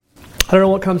I don't know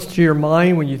what comes to your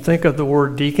mind when you think of the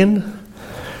word deacon,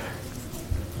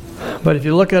 but if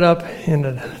you look it up in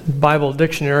the Bible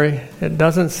dictionary, it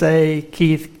doesn't say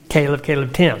Keith,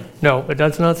 Caleb, Tim. No, it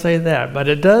does not say that, but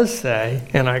it does say,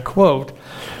 and I quote,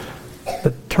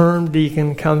 the term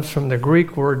deacon comes from the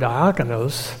Greek word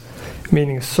diakonos,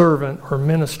 meaning servant or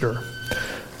minister.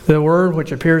 The word,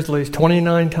 which appears at least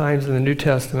 29 times in the New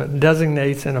Testament,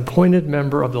 designates an appointed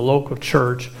member of the local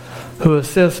church who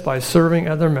assists by serving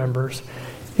other members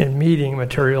in meeting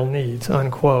material needs,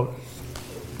 unquote.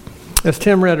 As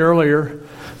Tim read earlier,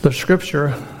 the scripture,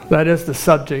 that is the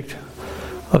subject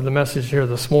of the message here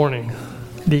this morning,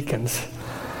 deacons.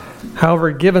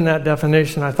 However, given that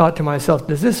definition, I thought to myself,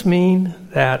 does this mean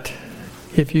that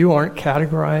if you aren't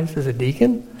categorized as a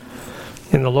deacon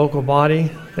in the local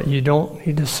body, that you don't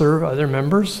need to serve other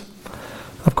members?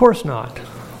 Of course not.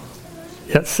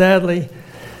 Yet sadly,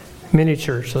 many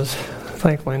churches,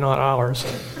 thankfully not ours,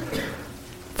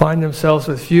 find themselves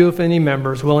with few, if any,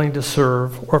 members willing to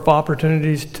serve, or if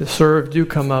opportunities to serve do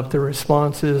come up, the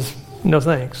response is, no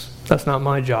thanks, that's not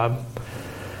my job.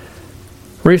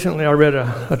 Recently, I read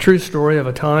a true story of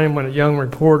a time when a young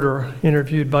reporter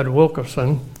interviewed Bud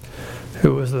Wilkinson,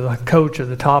 who was the coach of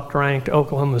the top-ranked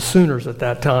Oklahoma Sooners at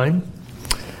that time.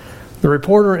 The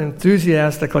reporter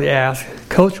enthusiastically asked,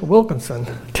 "Coach Wilkinson,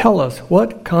 tell us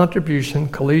what contribution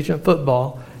collegiate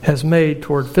football has made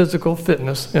toward physical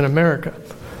fitness in America."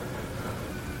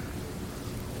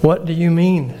 "What do you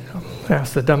mean?"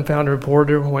 asked the dumbfounded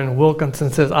reporter when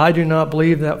Wilkinson says, "I do not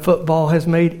believe that football has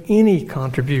made any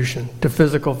contribution to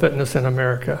physical fitness in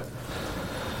America.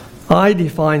 I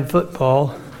define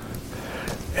football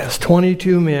as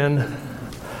 22 men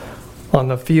on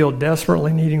the field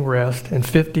desperately needing rest and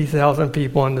 50,000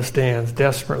 people in the stands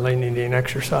desperately needing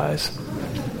exercise."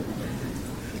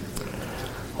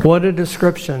 What a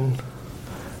description,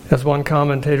 as one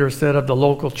commentator said, of the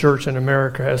local church in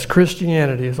America, as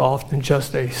Christianity is often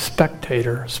just a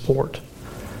spectator sport.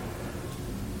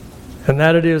 And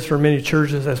that it is for many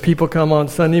churches, as people come on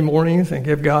Sunday mornings and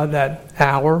give God that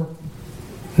hour,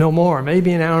 no more,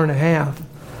 maybe an hour and a half,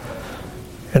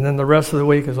 and then the rest of the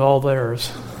week is all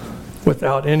theirs,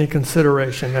 without any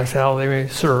consideration as how they may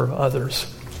serve others.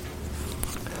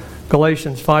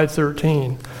 Galatians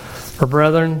 5:13, "For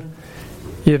brethren,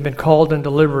 ye have been called into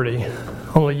liberty.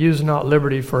 Only use not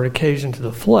liberty for occasion to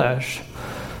the flesh,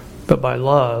 but by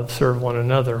love serve one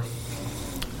another."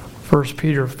 1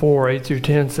 Peter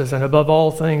 4:8-10 says, "And above all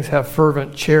things have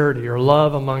fervent charity," or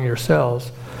love, "among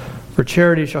yourselves, for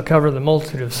charity shall cover the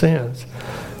multitude of sins.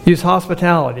 Use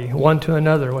hospitality one to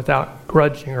another without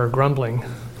grudging or grumbling.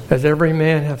 As every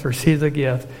man hath received the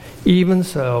gift, even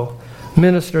so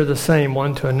minister the same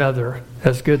one to another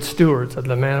as good stewards of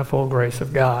the manifold grace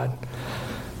of God."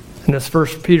 And this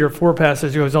 1 Peter 4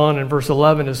 passage goes on in verse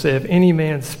 11 to say, "If any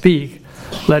man speak,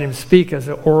 let him speak as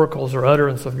the oracles or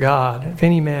utterance of God. If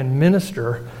any man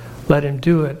minister, let him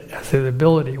do it as the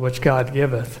ability which God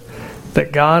giveth,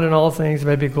 that God in all things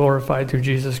may be glorified through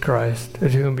Jesus Christ, to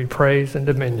whom be praise and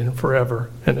dominion forever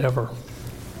and ever."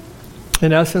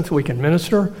 In essence, we can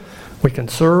minister, we can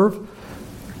serve.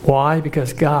 Why?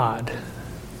 Because God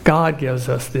gives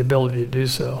us the ability to do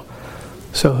so.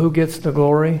 So who gets the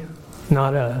glory?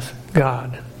 Not us,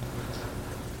 God.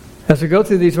 As we go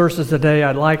through these verses today,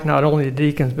 I'd like not only the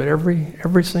deacons, but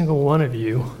every single one of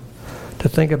you to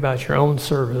think about your own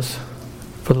service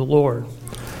for the Lord.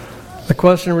 The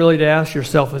question really to ask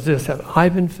yourself is this: have I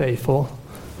been faithful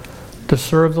to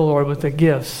serve the Lord with the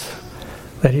gifts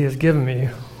that He has given me,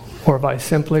 or have I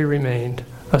simply remained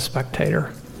a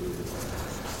spectator?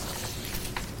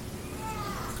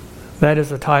 That is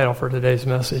the title for today's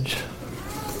message: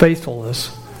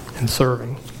 faithfulness in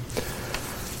serving.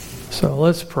 So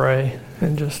let's pray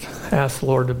and just ask the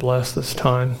Lord to bless this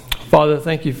time. Father,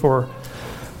 thank you for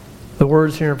the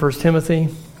words here in 1 Timothy.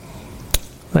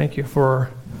 Thank you for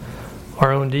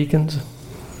our own deacons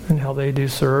and how they do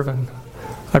serve. And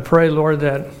I pray, Lord,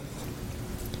 that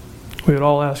we would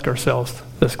all ask ourselves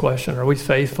this question: are we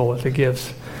faithful with the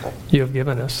gifts you have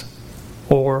given us?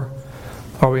 Or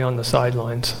are we on the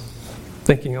sidelines,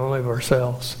 thinking only of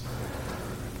ourselves?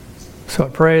 So I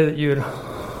pray that you would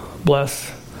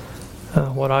bless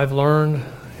what I've learned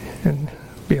and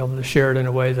be able to share it in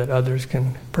a way that others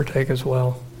can partake as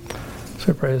well.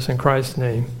 So I pray this in Christ's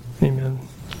name. Amen.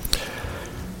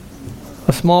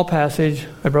 A small passage,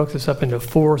 I broke this up into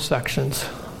 4 sections.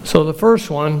 So the first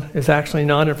one is actually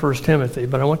not in 1 Timothy,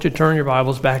 but I want you to turn your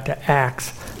Bibles back to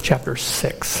Acts chapter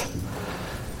 6.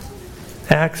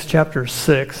 Acts chapter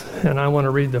 6, and I want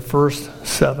to read the first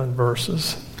 7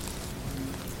 verses.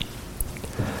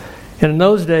 And in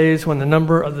those days, when the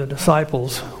number of the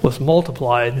disciples was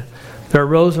multiplied, there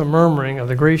arose a murmuring of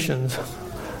the Grecians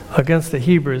against the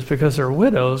Hebrews because their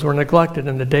widows were neglected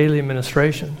in the daily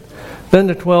administration. Then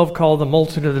the 12 called the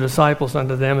multitude of the disciples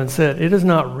unto them and said, It is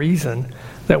not reason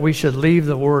that we should leave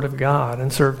the word of God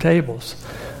and serve tables.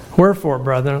 Wherefore,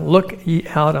 brethren, look ye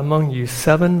out among you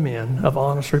 7 men of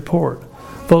honest report,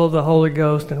 full of the Holy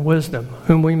Ghost and wisdom,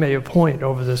 whom we may appoint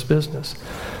over this business.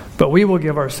 But we will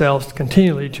give ourselves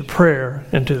continually to prayer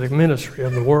and to the ministry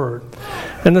of the word.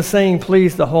 And the saying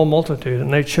pleased the whole multitude,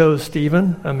 and they chose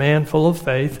Stephen, a man full of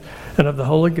faith and of the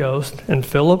Holy Ghost, and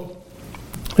Philip,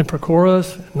 and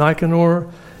Prochorus, and Nicanor,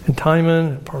 and Timon,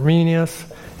 and Parmenius,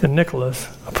 and Nicholas,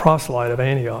 a proselyte of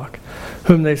Antioch,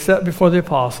 whom they set before the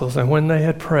apostles, and when they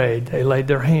had prayed, they laid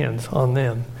their hands on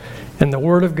them. And the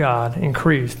word of God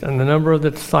increased, and the number of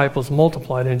the disciples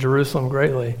multiplied in Jerusalem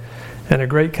greatly, and a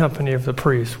great company of the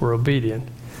priests were obedient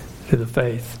to the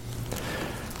faith.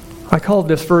 I called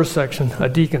this first section a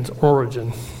deacon's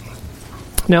origin.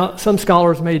 Now, some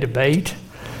scholars may debate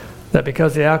that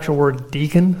because the actual word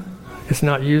deacon is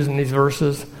not used in these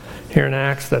verses here in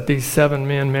Acts, that these 7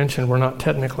 men mentioned were not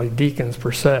technically deacons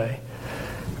per se.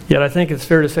 Yet I think it's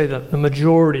fair to say that the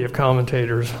majority of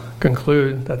commentators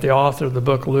conclude that the author of the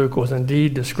book, Luke, was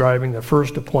indeed describing the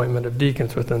first appointment of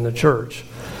deacons within the church.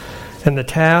 And the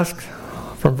task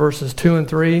from verses 2 and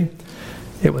 3,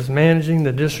 it was managing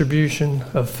the distribution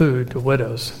of food to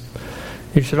widows.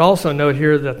 You should also note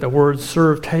here that the word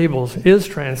serve tables is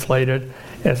translated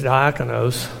as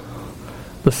diakonos,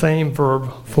 the same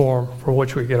verb form for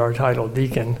which we get our title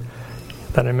deacon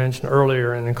that I mentioned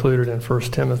earlier and included in 1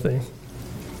 Timothy.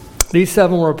 These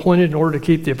 7 were appointed in order to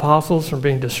keep the apostles from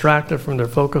being distracted from their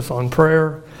focus on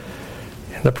prayer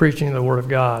and the preaching of the Word of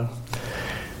God.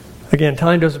 Again,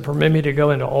 time doesn't permit me to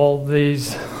go into all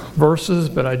these verses,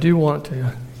 but I do want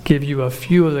to give you a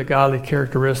few of the godly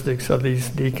characteristics of these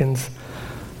deacons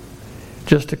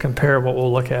just to compare what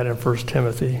we'll look at in 1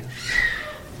 Timothy.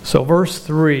 So verse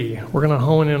 3, we're going to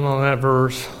hone in on that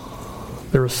verse.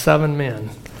 There were 7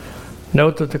 men.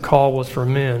 Note that the call was for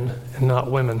men and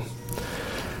not women.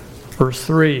 Verse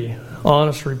 3,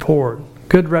 honest report,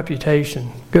 good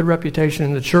reputation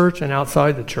in the church and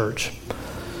outside the church.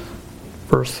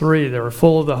 Verse 3, they were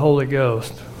full of the Holy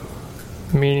Ghost,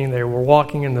 meaning they were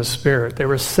walking in the Spirit. They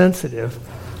were sensitive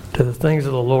to the things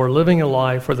of the Lord, living a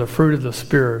life where the fruit of the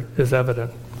Spirit is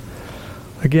evident.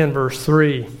 Again, verse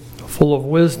 3, full of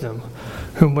wisdom,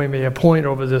 whom we may appoint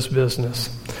over this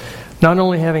business. Not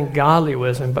only having godly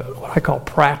wisdom, but what I call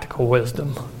practical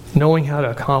wisdom, knowing how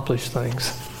to accomplish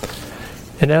things.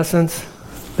 In essence,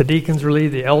 the deacons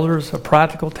relieve the elders of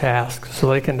practical tasks so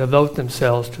they can devote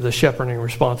themselves to the shepherding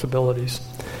responsibilities.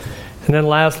 And then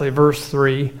lastly, verse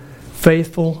 3,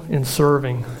 faithful in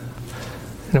serving.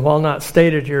 And while not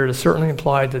stated here, it is certainly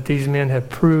implied that these men have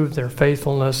proved their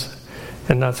faithfulness,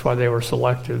 and that's why they were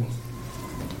selected.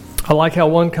 I like how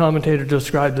one commentator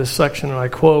described this section, and I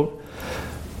quote,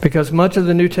 because much of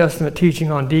the New Testament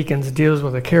teaching on deacons deals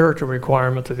with the character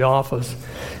requirements of the office,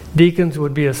 deacons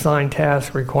would be assigned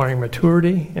tasks requiring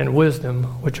maturity and wisdom,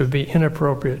 which would be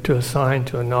inappropriate to assign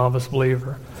to a novice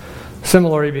believer.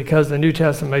 Similarly, because the New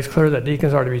Testament makes clear that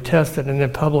deacons are to be tested and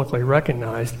then publicly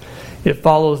recognized, it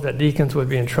follows that deacons would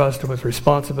be entrusted with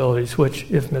responsibilities which,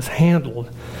 if mishandled,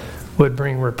 would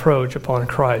bring reproach upon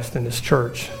Christ and His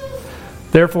church.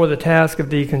 Therefore, the task of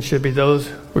deacons should be those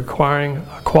requiring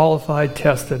a qualified,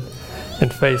 tested,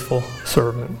 and faithful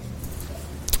servant.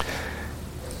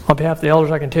 On behalf of the elders,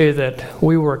 I can tell you that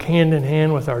we work hand in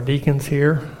hand with our deacons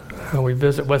here. We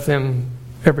visit with them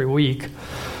every week.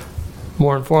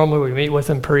 More informally, we meet with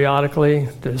them periodically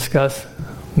to discuss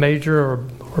major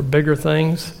or bigger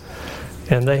things,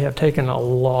 and they have taken a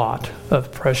lot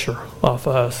of pressure off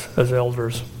us as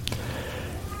elders.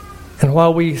 And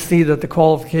while we see that the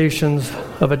qualifications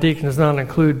of a deacon does not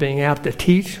include being apt to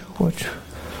teach, which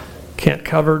Kent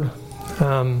covered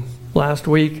last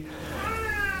week,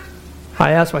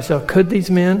 I asked myself, could these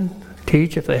men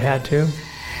teach if they had to?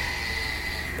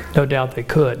 No doubt they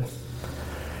could.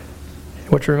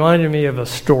 Which reminded me of a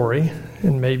story,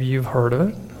 and maybe you've heard of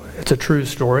it. It's a true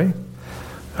story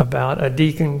about a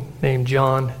deacon named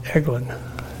John Eglin,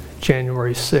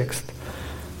 January 6th,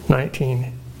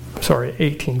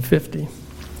 1850.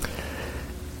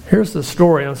 Here's the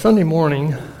story. On Sunday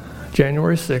morning,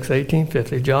 January 6,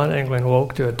 1850, John Eglin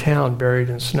woke to a town buried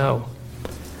in snow.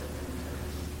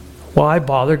 Why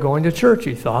bother going to church,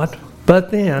 he thought.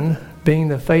 But then, being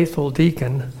the faithful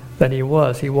deacon that he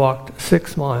was, he walked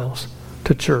 6 miles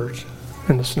to church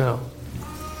in the snow.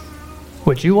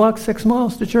 Would you walk 6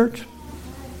 miles to church?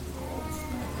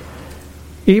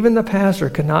 Even the pastor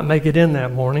could not make it in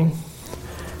that morning.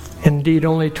 Indeed,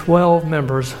 only 12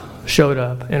 members showed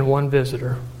up and one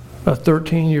visitor, a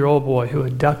 13-year-old boy who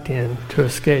had ducked in to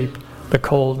escape the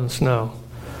cold and snow.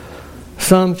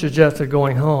 Some suggested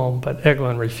going home, but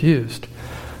Eglin refused.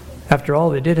 After all,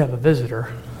 they did have a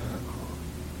visitor.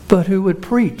 But who would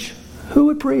preach? Who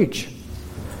would preach?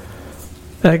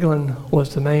 Eglin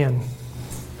was the man,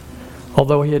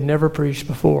 although he had never preached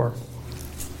before.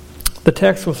 The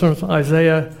text was from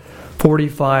Isaiah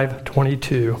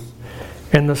 45:22,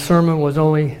 and the sermon was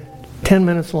only 10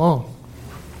 minutes long.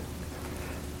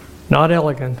 Not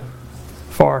elegant,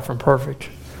 far from perfect.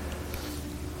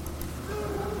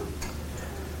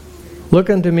 Look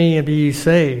unto me and be ye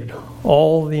saved,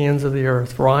 all the ends of the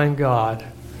earth, for I am God,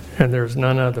 and there is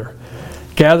none other.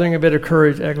 Gathering a bit of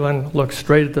courage, Eglin looked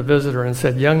straight at the visitor and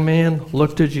said, "Young man,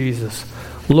 look to Jesus.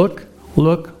 Look,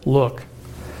 look, look."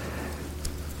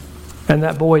 And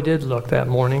that boy did look that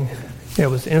morning. It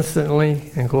was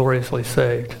instantly and gloriously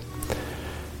saved.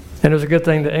 And it was a good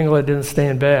thing that England didn't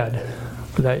stand bad,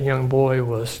 for that young boy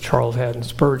was Charles Haddon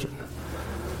Spurgeon.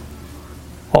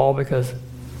 All because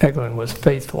Eglin was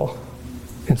faithful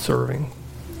in serving.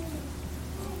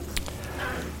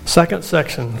 Second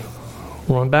section,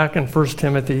 we're back in 1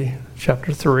 Timothy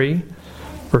chapter 3,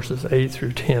 verses 8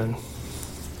 through 10.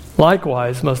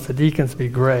 Likewise must the deacons be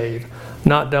grave,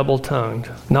 not double-tongued,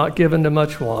 not given to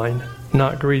much wine,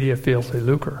 not greedy of filthy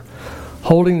lucre,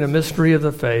 holding the mystery of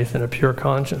the faith in a pure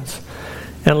conscience.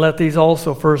 And let these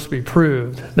also first be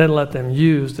proved, then let them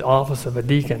use the office of a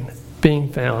deacon, being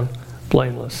found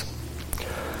blameless.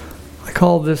 I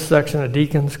call this section a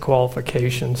deacon's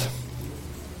qualifications.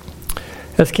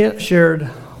 As Kent shared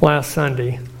last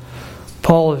Sunday,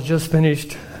 Paul has just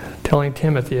finished telling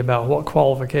Timothy about what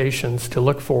qualifications to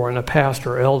look for in a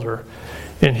pastor or elder.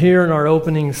 And here in our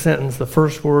opening sentence, the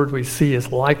first word we see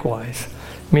is likewise,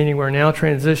 meaning we're now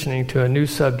transitioning to a new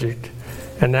subject,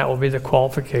 and that will be the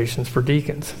qualifications for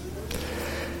deacons.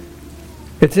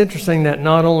 It's interesting that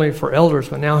not only for elders,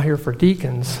 but now here for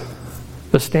deacons,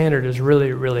 the standard is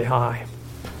really, really high.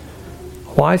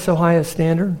 Why so high a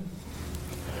standard?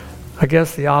 I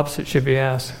guess the opposite should be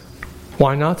asked.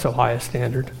 Why not so high a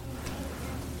standard?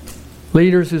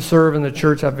 Leaders who serve in the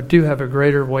church do have a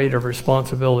greater weight of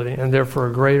responsibility and therefore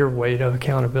a greater weight of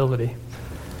accountability.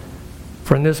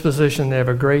 For in this position, they have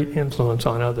a great influence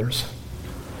on others.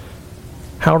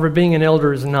 However, being an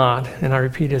elder is not, and I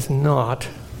repeat, is not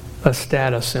a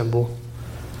status symbol,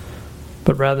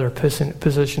 but rather a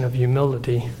position of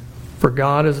humility. For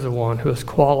God is the one who has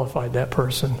qualified that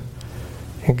person,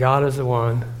 and God is the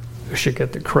one who should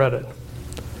get the credit.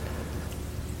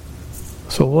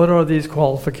 So what are these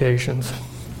qualifications?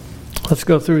 Let's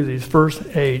go through these first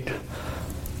 8.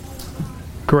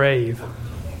 Grave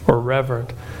or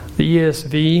reverent. The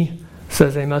ESV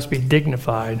says they must be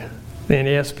dignified. The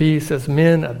NASB says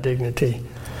men of dignity.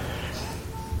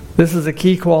 This is a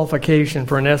key qualification,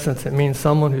 for in essence it means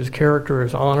someone whose character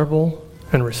is honorable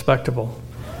and respectable.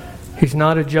 He's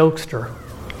not a jokester,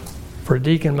 for a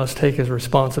deacon must take his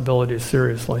responsibilities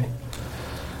seriously.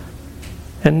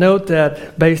 And note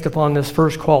that based upon this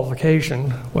first qualification,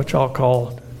 which I'll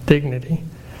call dignity,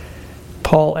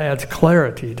 Paul adds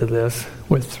clarity to this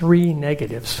with 3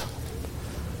 negatives.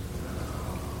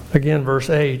 Again, verse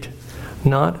 8,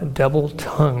 not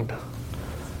double-tongued.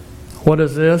 What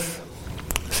is this?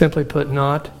 Simply put,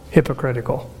 not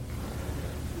hypocritical.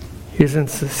 He is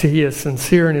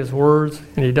sincere in his words,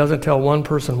 and he doesn't tell one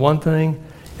person one thing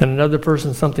and another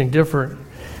person something different,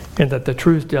 and that the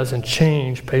truth doesn't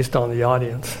change based on the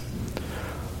audience.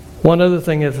 One other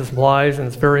thing is this lies, and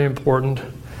it's very important.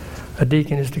 A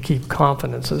deacon is to keep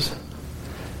confidences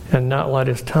and not let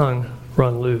his tongue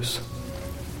run loose.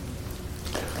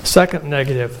 Second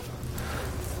negative,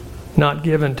 not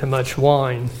given to much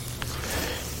wine.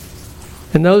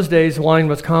 In those days, wine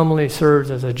was commonly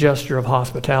served as a gesture of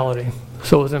hospitality,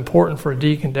 so it was important for a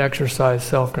deacon to exercise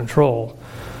self-control,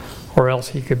 or else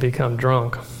he could become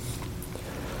drunk.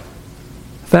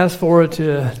 Fast forward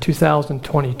to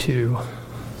 2022.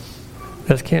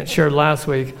 As Kent shared last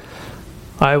week,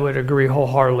 I would agree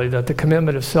wholeheartedly that the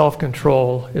commitment of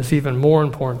self-control is even more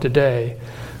important today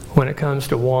when it comes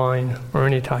to wine or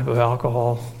any type of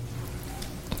alcohol.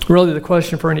 Really, the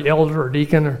question for any elder or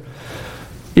deacon, or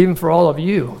even for all of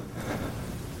you,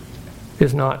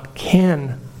 is not,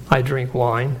 can I drink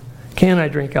wine? Can I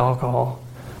drink alcohol?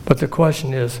 But the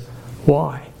question is,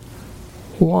 why?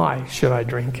 Why should I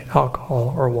drink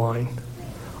alcohol or wine?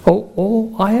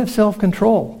 Oh, I have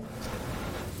self-control.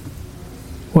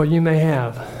 Well, you may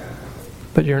have,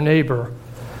 but your neighbor,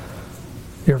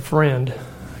 your friend,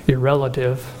 your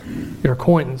relative, your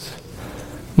acquaintance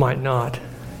might not.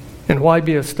 And why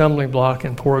be a stumbling block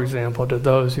and poor example to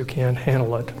those who can't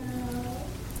handle it?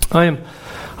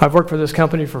 I've worked for this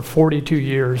company for 42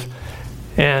 years,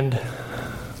 and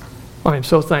I'm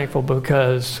so thankful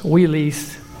because we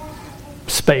lease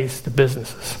space to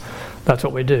businesses. That's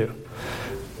what we do.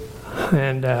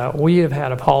 And we have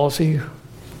had a policy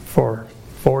for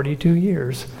 42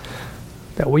 years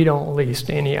that we don't lease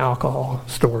to any alcohol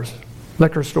stores.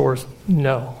 Liquor stores,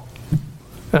 no.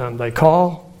 They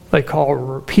call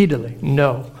repeatedly,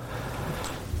 no.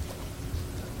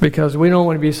 Because we don't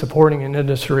want to be supporting an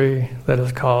industry that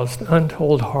has caused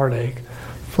untold heartache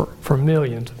for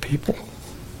millions of people.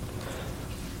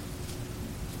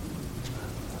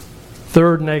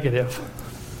 Third negative,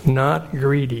 not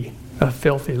greedy of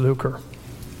filthy lucre.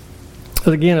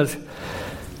 Again, as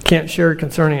Kent shared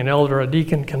concerning an elder, a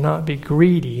deacon cannot be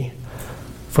greedy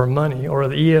for money, or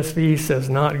the ESV says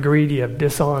not greedy of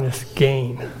dishonest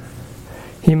gain.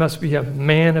 He must be a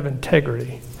man of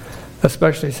integrity,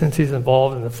 especially since he's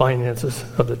involved in the finances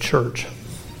of the church.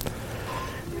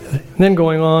 And then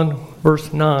going on,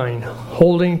 verse 9,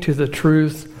 holding to the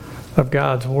truth of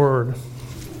God's word.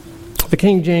 The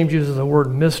King James uses the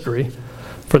word mystery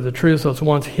for the truth that was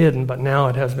once hidden, but now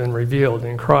it has been revealed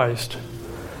in Christ.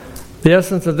 The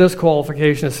essence of this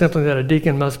qualification is simply that a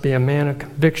deacon must be a man of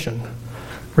conviction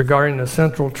regarding the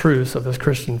central truths of his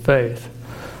Christian faith.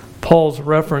 Paul's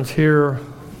reference here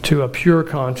to a pure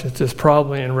conscience is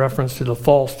probably in reference to the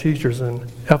false teachers in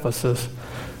Ephesus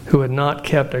who had not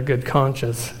kept a good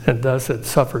conscience and thus had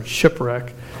suffered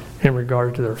shipwreck in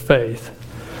regard to their faith.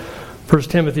 1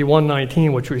 Timothy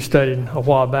 1:19, which we studied a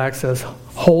while back, says,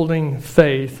 holding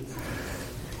faith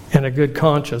and a good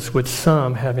conscience, which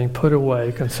some, having put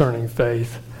away concerning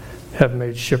faith, have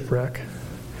made shipwreck.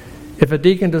 If a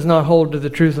deacon does not hold to the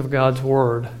truth of God's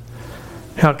word,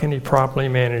 how can he properly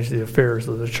manage the affairs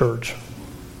of the church?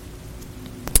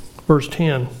 Verse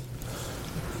 10,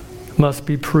 must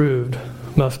be proved,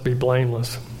 must be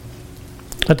blameless.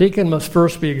 A deacon must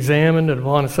first be examined, and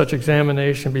upon such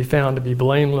examination be found to be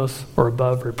blameless or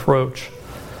above reproach.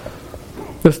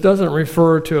 This doesn't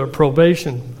refer to a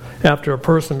probation after a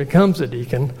person becomes a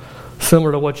deacon,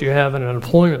 similar to what you have in an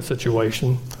employment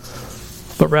situation,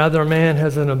 but rather a man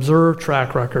has an observed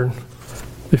track record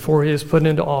before he is put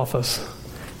into office.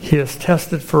 He is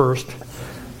tested first,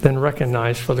 then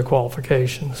recognized for the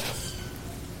qualifications.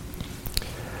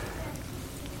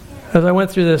 As I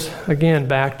went through this again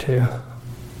back to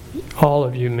all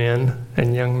of you men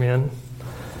and young men,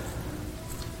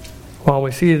 while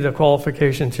we see the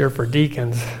qualifications here for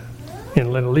deacons in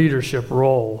a leadership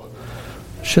role,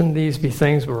 shouldn't these be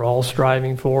things we're all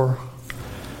striving for?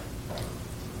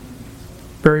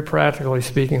 Very practically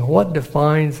speaking, what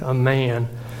defines a man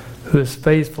who is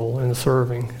faithful in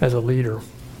serving as a leader?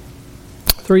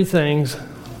 3 things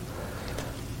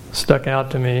stuck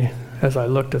out to me as I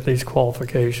looked at these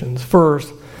qualifications.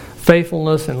 First,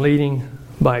 faithfulness in leading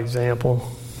by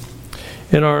example.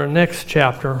 In our next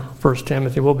chapter, 1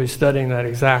 Timothy, we'll be studying that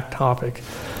exact topic.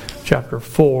 Chapter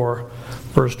 4,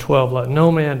 verse 12, let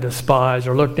no man despise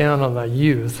or look down on thy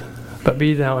youth, but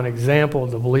be thou an example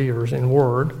of the believers in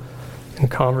word, in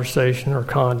conversation or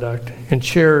conduct, in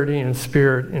charity, in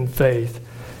spirit, in faith,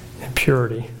 in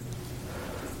purity.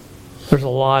 There's a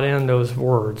lot in those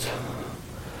words.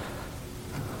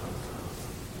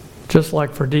 Just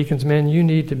like for deacons, men, you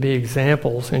need to be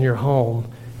examples in your home,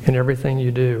 in everything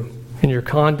you do. In your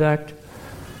conduct,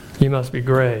 you must be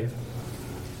grave,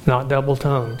 not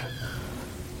double-tongued,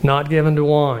 not given to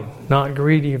wine, not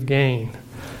greedy of gain.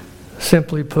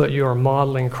 Simply put, you are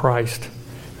modeling Christ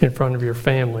in front of your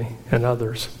family and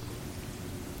others.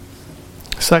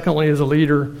 Secondly, as a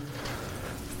leader,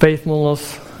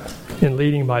 faithfulness in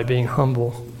leading by being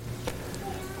humble.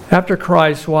 After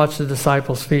Christ washed the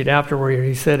disciples' feet, afterward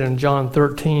he said in John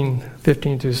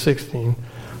 13:15-16,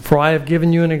 for I have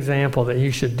given you an example that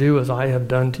ye should do as I have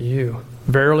done to you.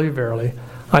 Verily, verily,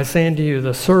 I say unto you,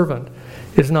 the servant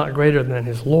is not greater than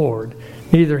his Lord,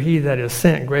 neither he that is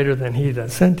sent greater than he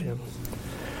that sent him.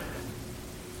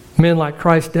 Men like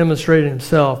Christ demonstrated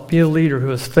himself, be a leader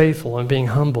who is faithful and being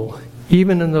humble,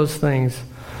 even in those things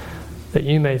that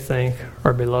you may think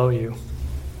are below you.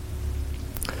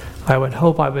 I would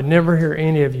hope I would never hear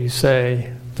any of you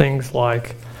say things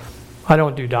like, I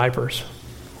don't do diapers,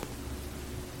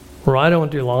 or I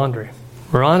don't do laundry,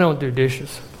 or I don't do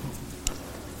dishes.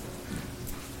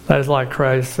 That is like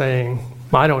Christ saying,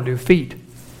 I don't do feet.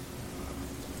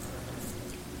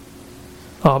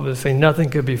 Obviously, nothing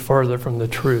could be further from the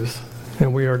truth,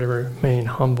 and we are to remain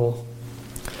humble.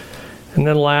 And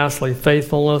then lastly,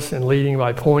 faithfulness in leading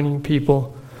by pointing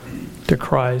people to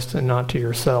Christ and not to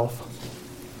yourself.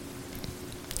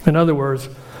 In other words,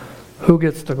 Who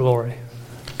gets the glory?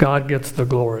 God gets the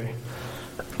glory.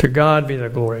 To God be the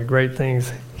glory, great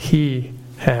things He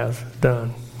has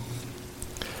done.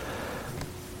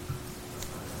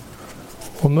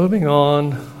 Well, moving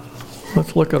on,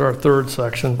 let's look at our third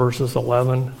section, verses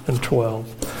 11 and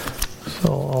 12.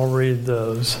 So I'll read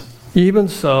those. Even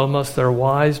so must their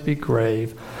wives be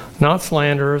grave, not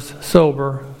slanderers,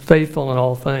 sober, faithful in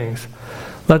all things.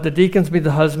 Let the deacons be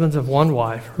the husbands of one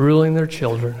wife, ruling their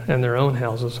children and their own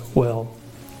houses well.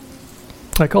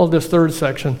 I called this third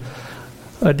section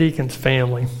a deacon's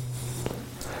family.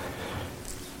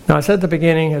 Now, I said at the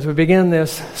beginning, as we begin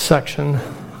this section,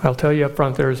 I'll tell you up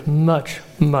front, there is much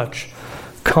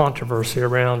controversy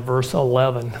around verse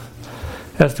 11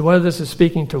 as to whether this is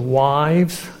speaking to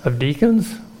wives of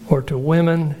deacons or to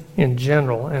women in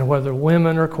general, and whether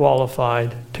women are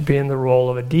qualified to be in the role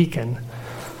of a deacon,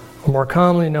 or more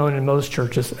commonly known in most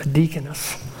churches, a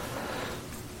deaconess.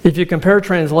 If you compare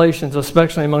translations,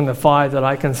 especially among the 5 that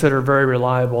I consider very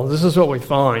reliable, this is what we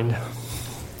find.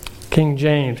 King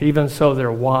James, even so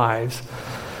their wives.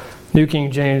 New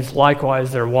King James,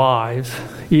 likewise their wives.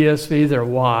 ESV, their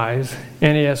wives.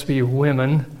 NASB,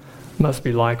 women must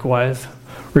be likewise.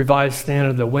 Revised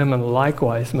Standard, the women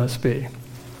likewise must be.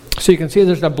 So you can see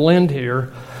there's a blend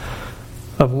here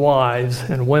of wives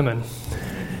and women.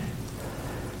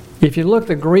 If you look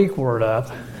the Greek word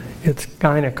up, it's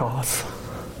gynekos.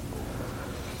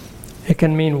 It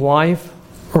can mean wife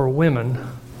or women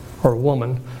or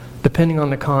woman, depending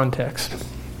on the context.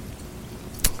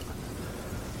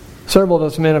 Several of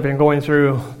us men have been going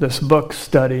through this book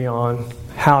study on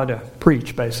how to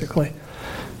preach, basically.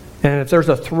 And if there's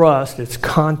a thrust, it's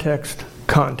context,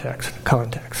 context,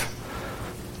 context.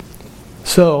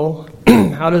 So,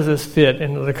 how does this fit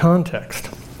into the context?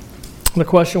 The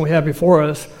question we have before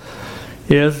us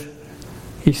is,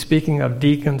 he's speaking of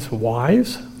deacons'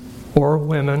 wives or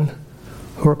women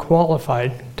who are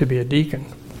qualified to be a deacon.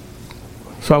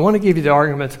 So I want to give you the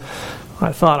arguments.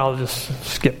 I thought I'll just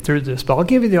skip through this, but I'll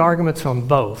give you the arguments on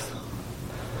both.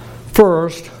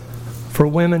 First, for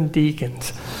women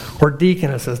deacons or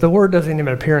deaconesses. The word doesn't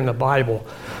even appear in the Bible,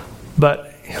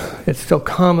 but it's still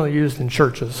commonly used in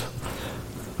churches,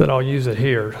 that I'll use it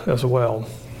here as well.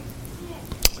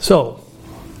 So,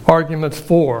 arguments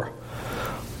for.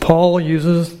 Paul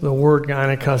uses the word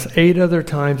gynekos 8 other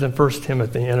times in 1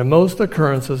 Timothy, and in most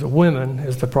occurrences, women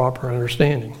is the proper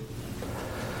understanding.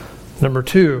 Number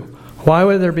 2, why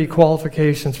would there be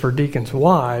qualifications for deacons'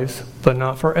 wives, but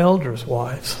not for elders'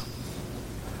 wives?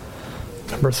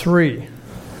 Number 3,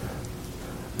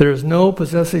 there is no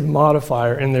possessive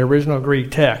modifier in the original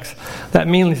Greek text. That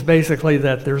means basically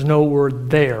that there's no word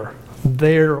there.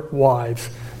 Their wives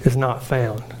is not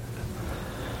found.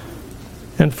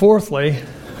 And fourthly,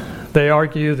 they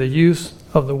argue the use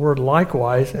of the word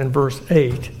likewise in verse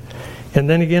 8. And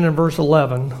then again in verse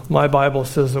 11, my Bible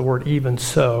says the word even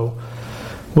so,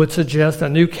 would suggest a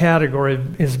new category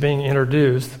is being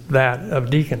introduced, that of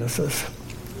deaconesses.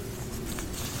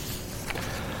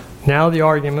 Now the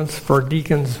arguments for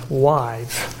deacons'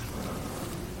 wives.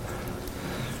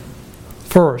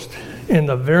 First, in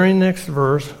the very next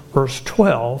verse, verse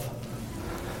 12,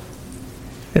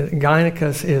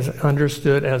 gynekos is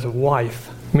understood as wife,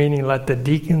 meaning let the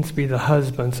deacons be the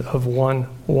husbands of one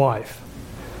wife.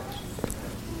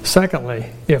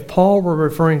 Secondly, if Paul were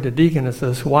referring to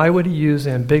deaconesses, why would he use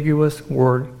the ambiguous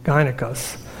word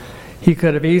gynekos? He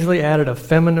could have easily added a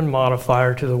feminine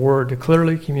modifier to the word to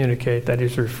clearly communicate that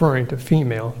he's referring to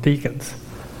female deacons.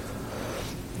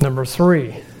 Number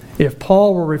 3, if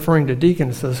Paul were referring to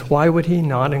deaconesses, why would he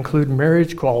not include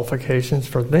marriage qualifications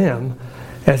for them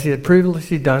as he had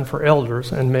previously done for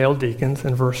elders and male deacons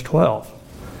in verse 12?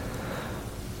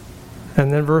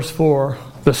 And then verse 4,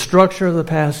 the structure of the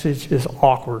passage is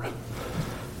awkward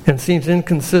and seems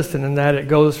inconsistent in that it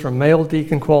goes from male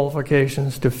deacon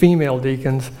qualifications to female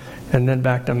deacons and then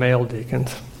back to male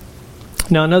deacons.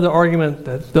 Now, another argument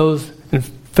that those in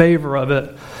favor of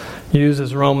it use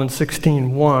is Romans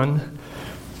 16:1,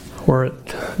 where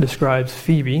it describes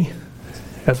Phoebe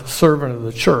as a servant of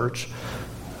the church.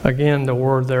 Again, the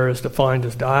word there is defined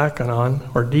as diakonon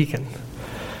or deacon.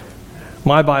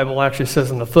 My Bible actually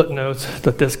says in the footnotes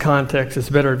that this context is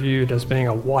better viewed as being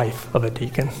a wife of a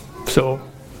deacon. So,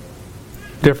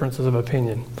 differences of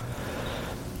opinion.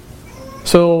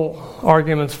 So,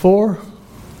 arguments for,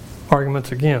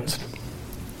 arguments against.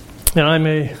 And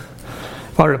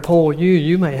if I were to poll you,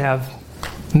 you may have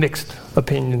mixed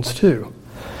opinions too.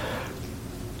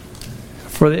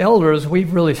 For the elders,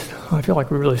 I feel like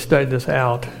we really studied this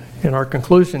out, and our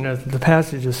conclusion is that the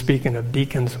passage is speaking of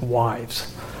deacons'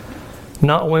 wives,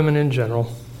 not women in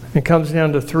general, It comes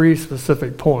down to 3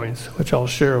 specific points, which I'll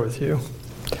share with you.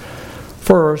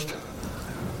 First,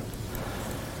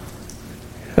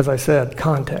 as I said,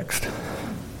 context.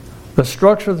 The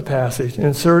structure of the passage,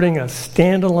 inserting a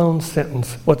standalone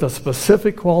sentence with the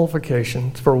specific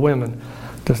qualifications for women,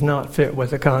 does not fit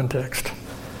with the context.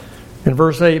 In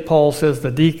verse 8, Paul says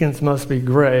the deacons must be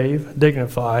grave,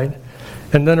 dignified.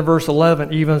 And then in verse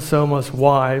 11, even so must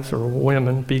wives or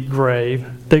women be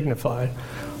grave, dignified.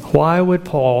 Why would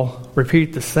Paul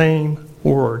repeat the same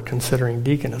word considering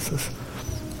deaconesses?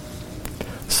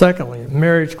 Secondly,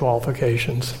 marriage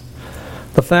qualifications.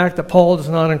 The fact that Paul does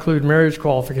not include marriage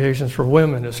qualifications for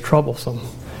women is troublesome,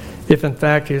 if in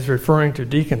fact he is referring to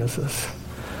deaconesses.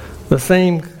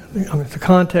 The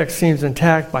context seems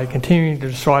intact by continuing to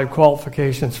describe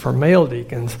qualifications for male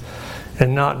deacons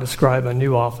and not describe a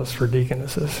new office for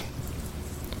deaconesses.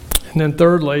 And then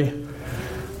thirdly,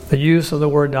 the use of the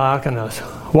word diakonos.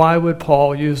 Why would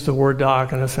Paul use the word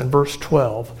diakonos in verse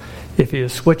 12 if he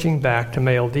is switching back to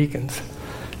male deacons?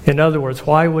 In other words,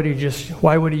 why would he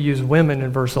use women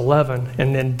in verse 11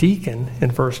 and then deacon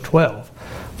in verse 12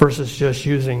 versus just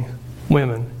using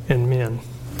women and men?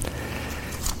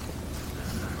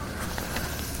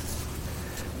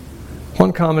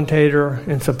 One commentator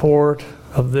in support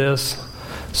of this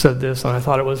said this, and I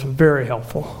thought it was very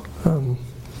helpful.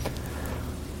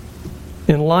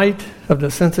 In light of the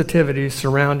sensitivities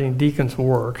surrounding deacons'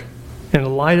 work, in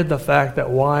light of the fact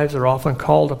that wives are often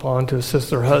called upon to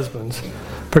assist their husbands,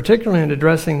 particularly in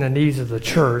addressing the needs of the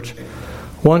church,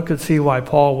 one could see why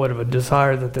Paul would have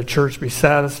desired that the church be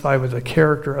satisfied with the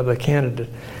character of the candidate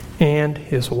and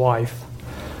his wife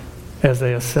as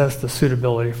they assess the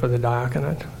suitability for the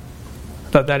diaconate.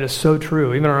 That is so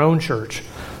true. Even our own church,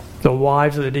 the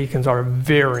wives of the deacons are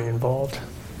very involved.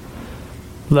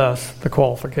 Thus, the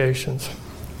qualifications.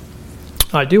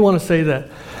 I do want to say that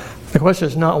the question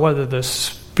is not whether the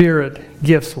Spirit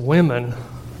gifts women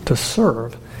to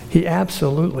serve. He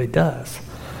absolutely does.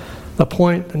 A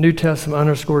point the New Testament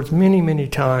underscores many, many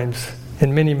times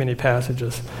in many, many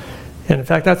passages. And in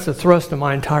fact, that's the thrust of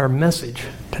my entire message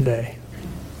today.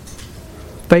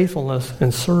 Faithfulness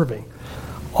in serving.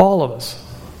 All of us,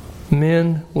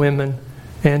 men, women,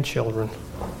 and children,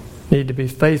 need to be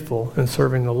faithful in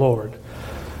serving the Lord.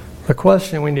 The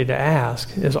question we need to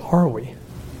ask is, are we?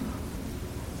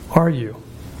 Are you?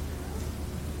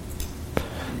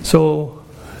 So,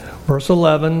 verse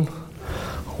 11,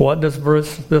 what does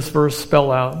this verse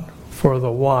spell out for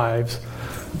the wives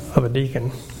of a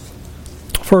deacon?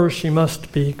 First, she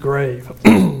must be grave.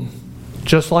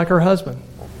 Just like her husband.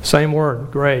 Same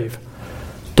word, grave.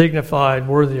 Dignified,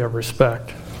 worthy of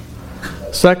respect.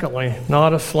 Secondly,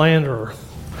 not a slanderer.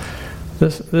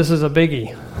 This is a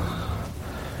biggie.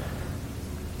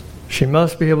 She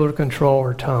must be able to control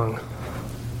her tongue.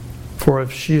 For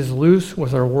if she is loose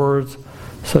with her words,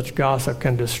 such gossip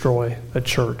can destroy a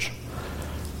church.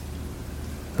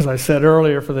 As I said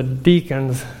earlier, for the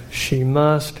deacons, she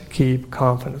must keep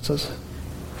confidences.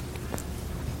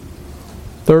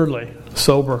 Thirdly,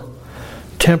 sober,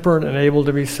 tempered and able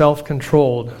to be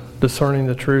self-controlled, discerning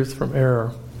the truth from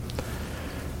error.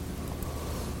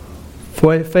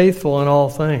 Faithful in all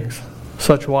things.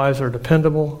 Such wives are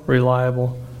dependable,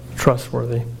 reliable,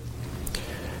 trustworthy.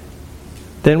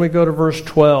 Then we go to verse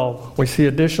 12. We see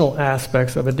additional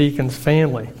aspects of a deacon's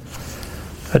family.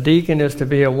 A deacon is to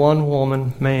be a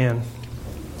one-woman man.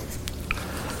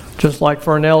 Just like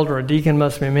for an elder, a deacon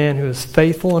must be a man who is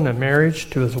faithful in a marriage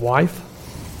to his wife.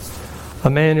 A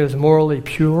man who is morally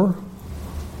pure.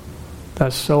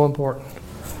 That's so important.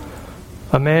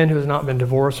 A man who has not been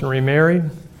divorced and remarried.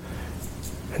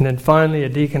 And then finally, a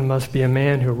deacon must be a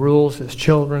man who rules his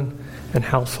children and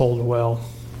household well.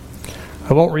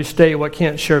 I won't restate what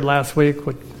Kent shared last week,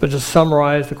 but just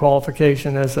summarize the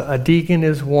qualification as a deacon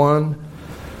is one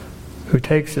who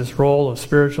takes his role of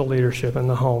spiritual leadership in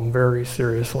the home very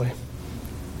seriously.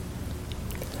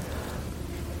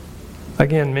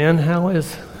 Again, men, how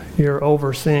is your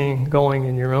overseeing going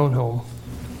in your own home?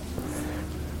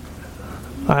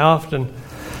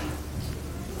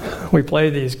 We play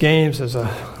these games as a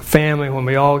family when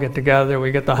we all get together.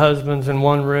 We get the husbands in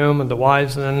one room and the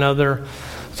wives in another.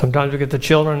 Sometimes we get the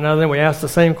children in another, and we ask the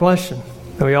same question.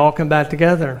 And we all come back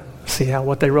together, see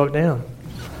what they wrote down,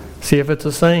 see if it's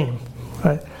the same.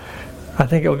 Right? I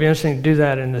think it would be interesting to do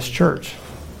that in this church.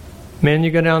 Men,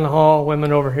 you go down the hall,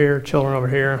 women over here, children over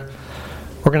here.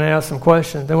 We're going to ask some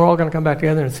questions. Then we're all going to come back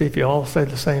together and see if you all say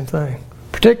the same thing.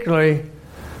 Particularly,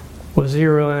 we'll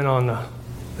zero in on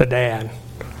the dad,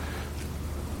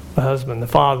 the husband, the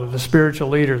father, the spiritual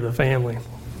leader of the family.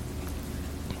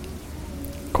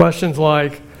 Questions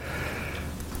like,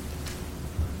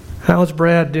 How's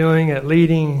Brad doing at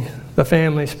leading the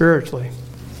family spiritually?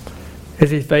 Is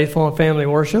he faithful in family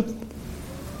worship?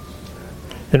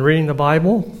 In reading the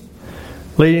Bible?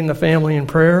 Leading the family in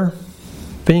prayer?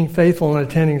 Being faithful in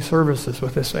attending services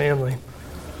with his family?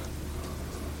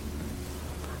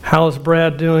 How is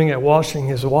Brad doing at washing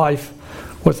his wife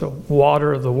with the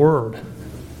water of the Word?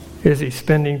 Is he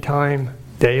spending time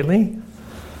daily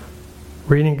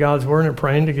reading God's Word and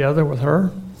praying together with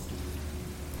her?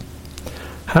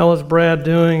 How is Brad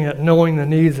doing at knowing the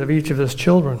needs of each of his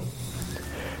children?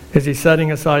 Is he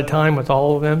setting aside time with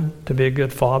all of them to be a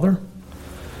good father?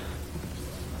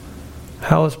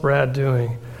 How is Brad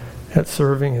doing at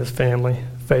serving his family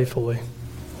faithfully?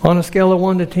 On a scale of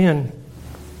 1 to 10,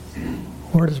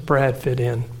 where does Brad fit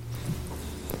in?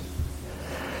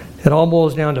 It all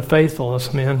boils down to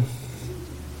faithfulness, men.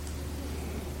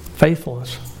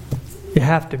 Faithfulness. You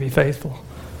have to be faithful.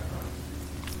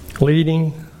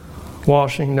 Leading,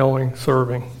 washing, knowing,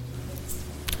 serving.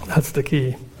 That's the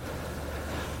key.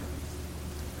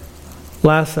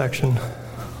 Last section,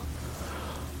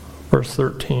 verse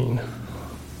 13.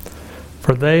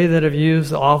 For they that have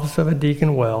used the office of a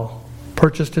deacon well,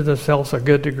 purchase to themselves a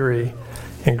good degree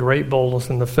and great boldness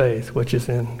in the faith, which is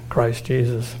in Christ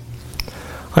Jesus.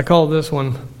 I call this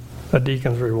one a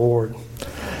deacon's reward.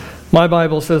 My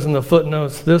Bible says in the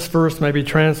footnotes, this verse may be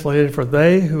translated, for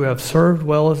they who have served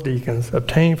well as deacons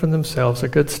obtain for themselves a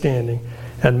good standing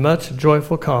and much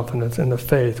joyful confidence in the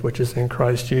faith which is in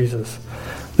Christ Jesus.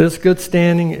 This good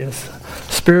standing is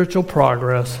spiritual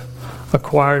progress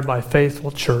acquired by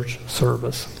faithful church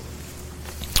service.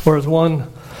 Or as one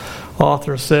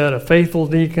author said, a faithful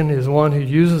deacon is one who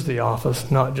uses the office,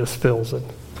 not just fills it.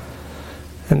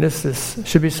 And this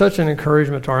should be such an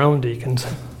encouragement to our own deacons.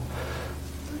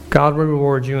 God will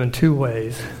reward you in 2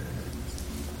 ways.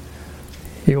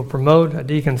 He will promote a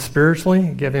deacon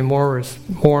spiritually, give him more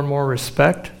and more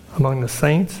respect among the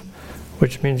saints,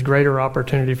 which means greater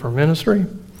opportunity for ministry.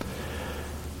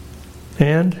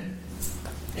 And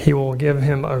he will give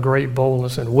him a great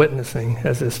boldness in witnessing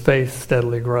as his faith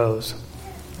steadily grows.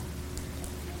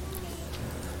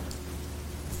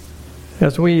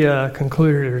 As we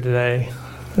conclude here today,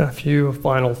 a few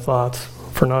final thoughts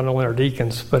for not only our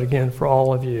deacons, but again for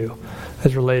all of you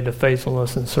as related to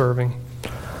faithfulness and serving.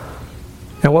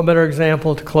 And what better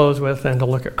example to close with than to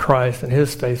look at Christ and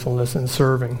his faithfulness in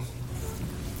serving?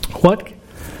 What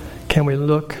can we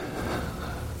look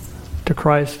to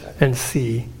Christ and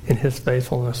see in his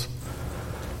faithfulness?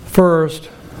 First,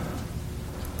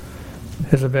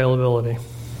 his availability.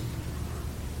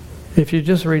 If you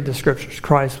just read the scriptures,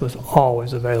 Christ was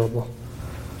always available.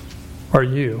 Are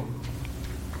you?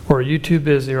 Or are you too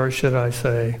busy, or should I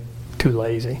say, too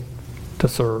lazy to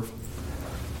serve?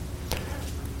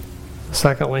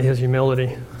 Secondly, his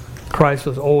humility. Christ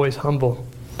was always humble.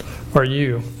 Are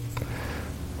you?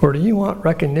 Or do you want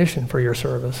recognition for your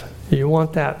service? Do you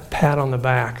want that pat on the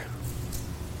back?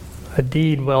 A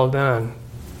deed well done.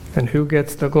 And who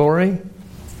gets the glory?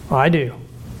 I do.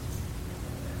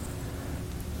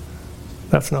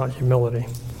 That's not humility.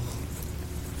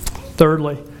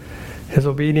 Thirdly, his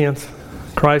obedience.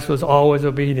 Christ was always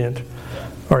obedient.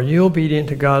 Are you obedient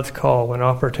to God's call when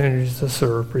opportunities to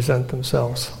serve present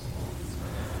themselves?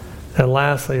 And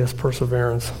lastly, his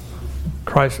perseverance.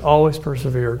 Christ always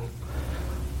persevered.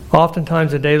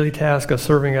 Oftentimes the daily task of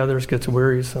serving others gets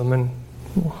wearisome. And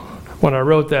when I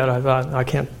wrote that, I thought, I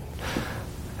can't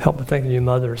help but think of you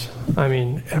mothers. I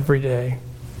mean, every day,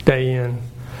 day in.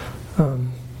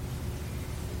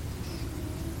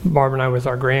 Barb and I with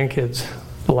our grandkids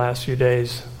the last few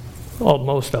days,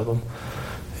 most of them.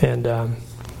 And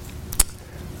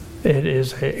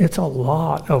it's a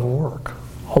lot of work.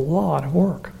 A lot of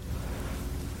work.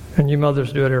 And you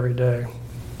mothers do it every day.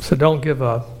 So don't give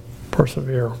up.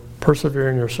 Persevere. Persevere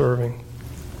in your serving.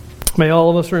 May all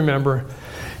of us remember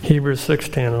Hebrews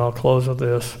 6:10, and I'll close with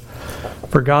this.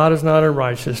 For God is not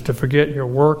unrighteous to forget your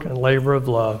work and labor of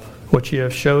love, which you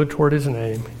have showed toward his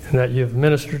name, and that you have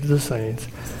ministered to the saints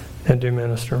and do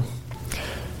minister.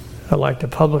 I'd like to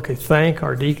publicly thank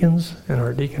our deacons and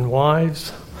our deacon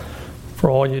wives for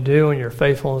all you do and your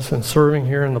faithfulness in serving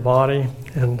here in the body.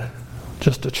 And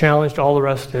just a challenge to all the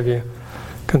rest of you,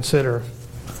 consider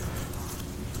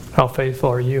how faithful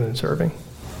are you in serving.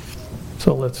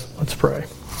 So let's pray.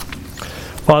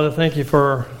 Father, thank you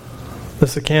for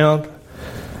this account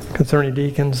concerning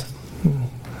deacons.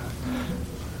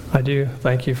 I do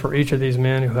thank you for each of these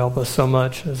men who help us so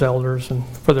much as elders and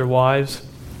for their wives.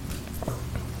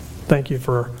 Thank you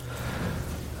for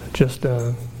just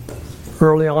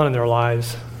early on in their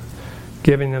lives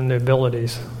giving them the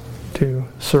abilities to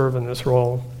serve in this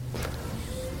role.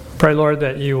 Pray, Lord,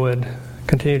 that you would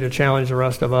continue to challenge the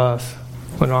rest of us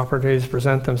when opportunities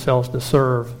present themselves to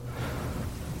serve.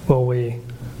 Will we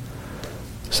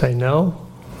say no,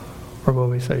 or will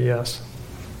we say yes?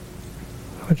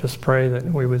 I just pray that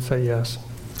we would say yes.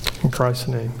 In Christ's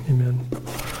name, amen.